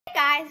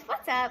Hey guys,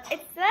 what's up?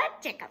 It's the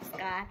Jacob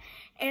Scott,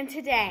 and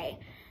today,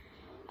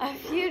 a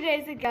few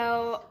days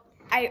ago,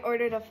 I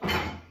ordered a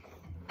phone,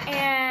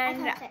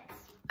 and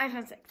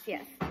iPhone 6,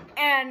 yes,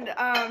 and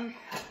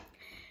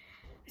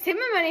saved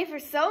my money for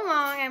so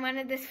long. I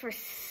wanted this for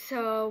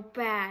so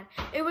bad.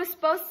 It was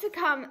supposed to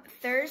come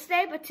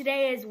Thursday, but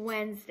today is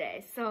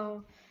Wednesday,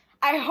 so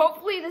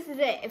hopefully this is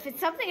it. If it's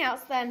something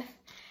else, then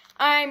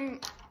I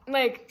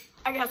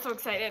got so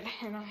excited,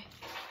 and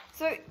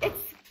so it's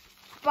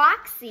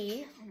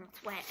boxy. Oh no,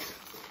 it's wet.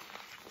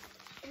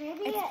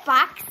 Maybe it's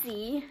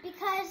boxy.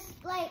 Because,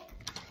 like,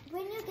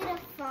 when you get a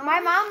phone... My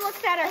mom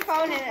looked at her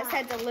phone and it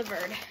said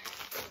delivered.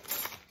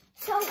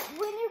 So,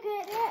 when you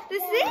get it...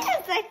 This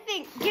is, I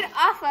think... Get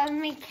off of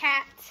me,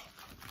 cat.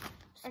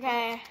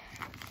 Okay.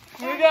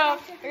 Here we go.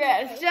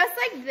 Okay, it's just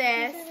like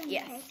this.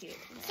 Yes.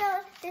 So,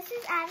 this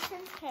is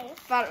Addison's case.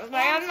 Bought it with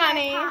my own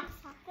money.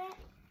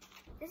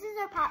 This is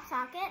her pop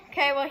socket.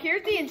 Okay, well,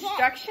 here's the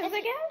instructions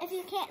again. If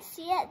you can't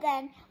see it,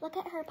 then look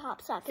at her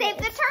pop socket. Save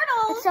the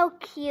turtles. It's so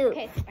cute.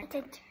 Okay, it's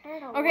a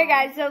turtle. Okay,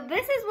 guys, so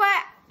this is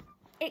what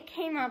it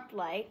came up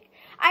like.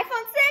 iPhone 6,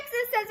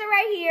 it says it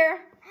right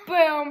here.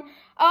 Boom.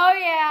 Oh,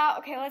 yeah.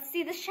 Okay, let's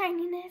see the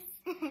shininess.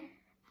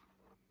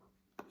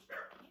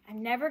 I've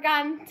never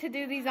gotten to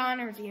do these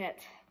honors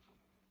yet.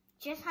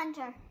 Just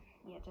Hunter.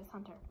 Yeah, just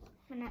Hunter.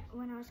 When I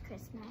was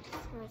Christmas,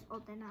 I was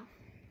old enough.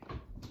 I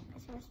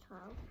was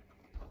 12.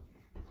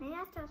 Maybe I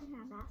have to open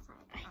that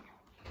side.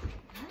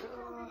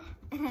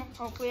 I know.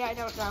 Hopefully I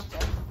don't drop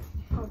this.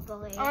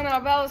 Hopefully. Oh no,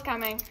 Bella's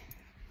coming.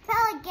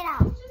 Bella, get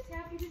out. I'm just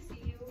happy to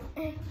see you.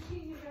 I've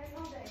seen you guys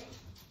all day.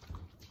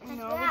 I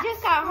know, we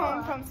just got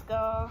home from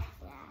school.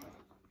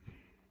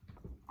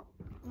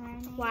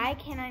 Yeah. Why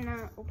can't I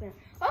not open it?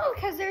 Oh,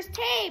 because there's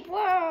tape.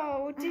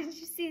 Whoa, did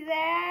you see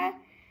that?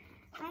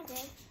 I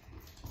did.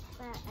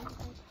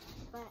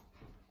 But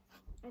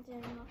I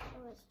didn't know if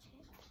it was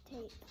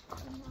tape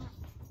or not.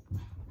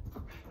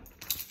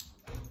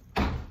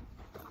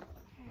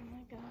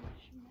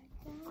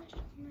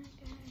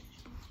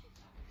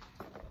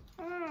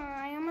 Oh,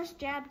 I almost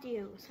jabbed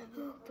you, so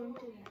don't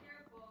do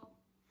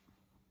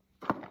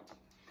that.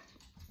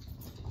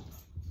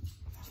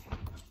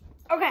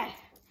 Okay,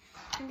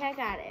 I think I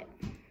got it.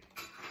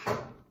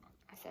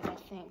 I said I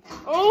think.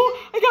 Oh,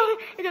 I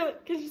got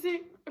it. Can you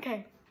see?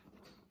 Okay.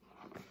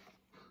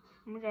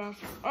 Oh my gosh.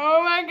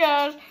 Oh my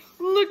gosh.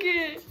 Look at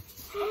it.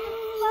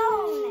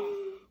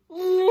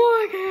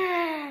 Look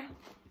at it.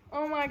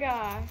 Oh my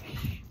gosh.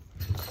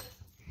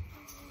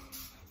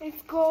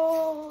 It's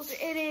gold.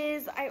 It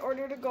is. I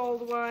ordered a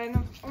gold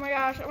one. Oh my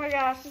gosh. Oh my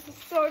gosh. This is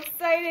so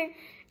exciting.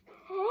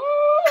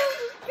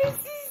 Oh, this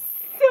is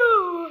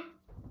so.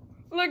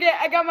 Look at.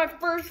 I got my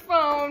first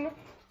phone.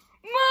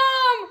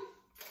 Mom.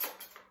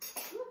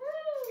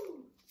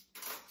 Woohoo!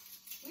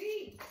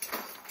 Sweet.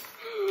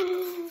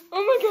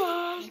 Oh my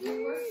gosh.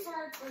 You worked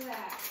hard for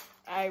that.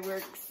 I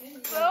worked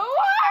so hard. Oh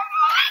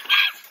my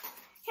gosh.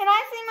 Can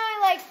I see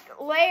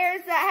my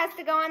layers that has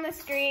to go on the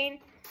screen?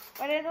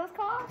 What are those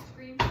called?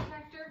 Screen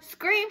protector.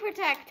 Screen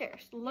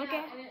protectors. Look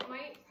at. And it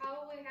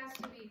probably has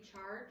to be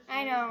charged.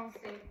 I know.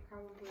 They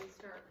probably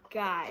start.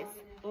 Guys,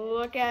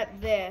 look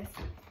at this.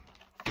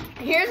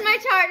 Here's my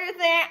charger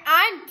thing.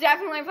 I'm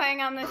definitely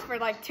playing on this for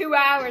like 2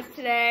 hours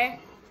today.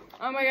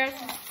 Oh my gosh,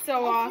 this is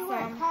so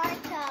awesome.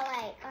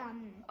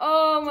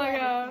 Oh my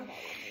gosh.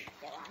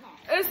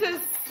 This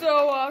is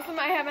so awesome.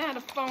 I haven't had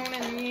a phone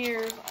in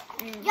years.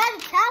 You got a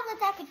tablet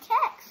that can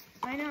text.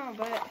 I know,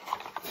 but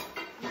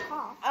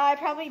Call. I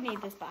probably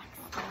need this box.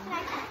 Can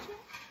I touch it?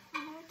 I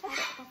never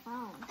touched the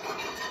phone.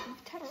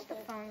 I've touched the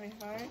phone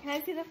before. Can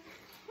I see the?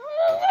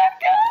 Oh my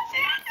gosh!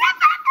 It's the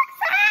perfect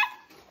size.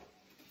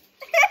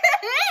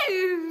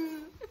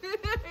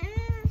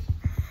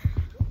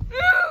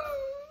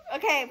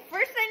 Okay,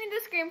 first I need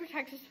the screen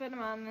protectors to put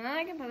them on, and then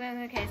I can put them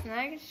in the case, and then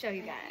I can show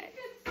you guys.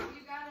 You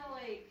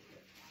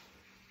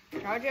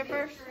gotta Charge it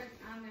first. make sure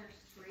it's on there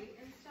straight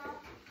and stuff.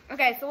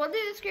 Okay, so we'll do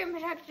the screen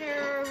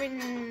protector.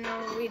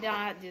 No, we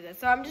don't do this.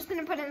 So I'm just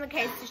gonna put it in the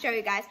case to show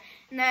you guys,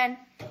 and then.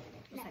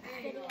 Next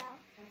video.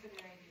 That's a good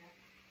idea.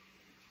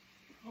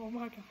 Oh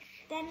my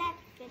gosh. The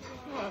next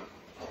video.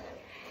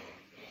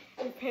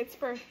 It fits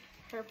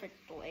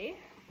perfectly.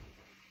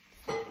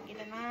 Get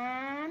it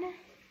on.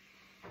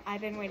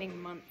 I've been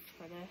waiting months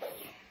for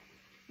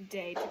this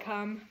day to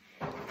come.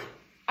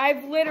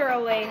 I've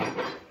literally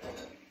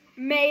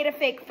made a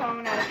fake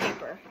phone out of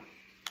paper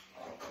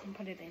and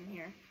put it in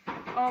here.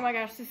 Oh my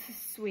gosh, this is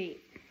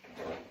sweet.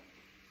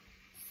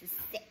 This is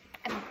sick,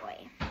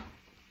 boy.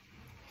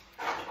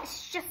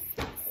 It's just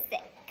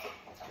sick.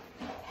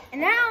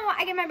 And now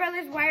I get my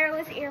brother's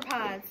wireless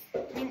earpods.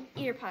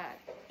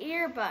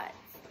 Earbuds.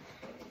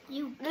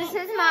 This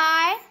is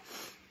my.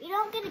 You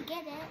don't get to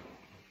get it.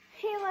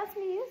 He lets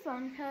me use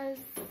them because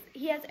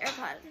he has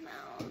AirPods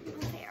now.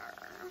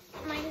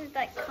 Mine is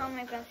like calm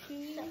my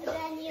bestie.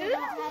 Then you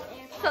don't have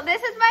AirPods. So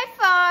this is my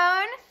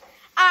phone.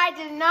 I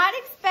did not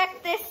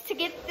expect this to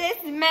get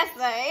this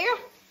messy.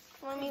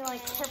 Let me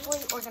carefully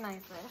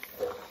organize this.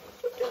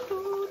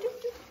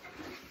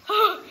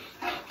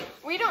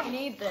 We don't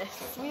need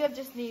this. We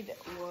just need,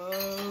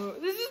 whoa.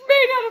 This is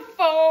made out of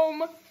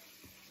foam.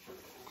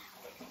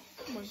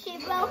 She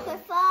broke her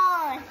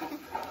phone.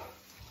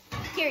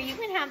 Here, you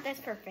can have this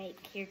for fake.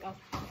 Here, go.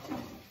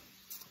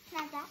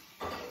 Not that.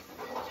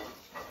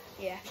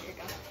 Yeah, here you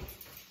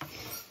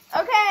go.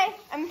 Okay,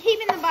 I'm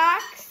keeping the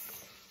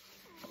box.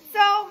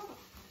 So,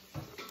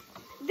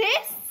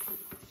 this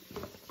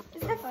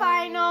is the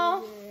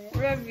final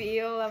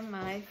reveal of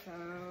my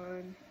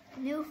phone.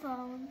 New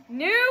phone.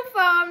 New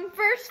phone,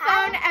 first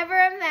phone ever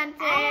I have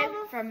invented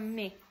a- from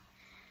me.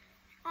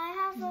 I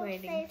have I'm a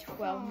waiting face 12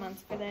 phone.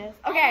 months for this.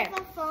 I Okay, have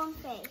a phone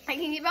face. I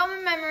can keep all my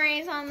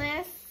memories on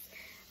this.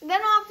 Then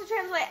I'll have to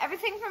translate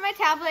everything from my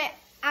tablet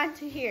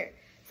onto here.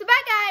 So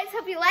bye guys,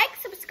 hope you like,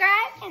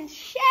 subscribe, and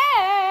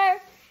share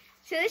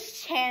to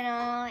this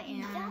channel.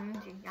 And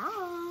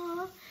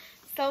yeah.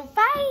 So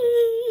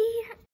bye.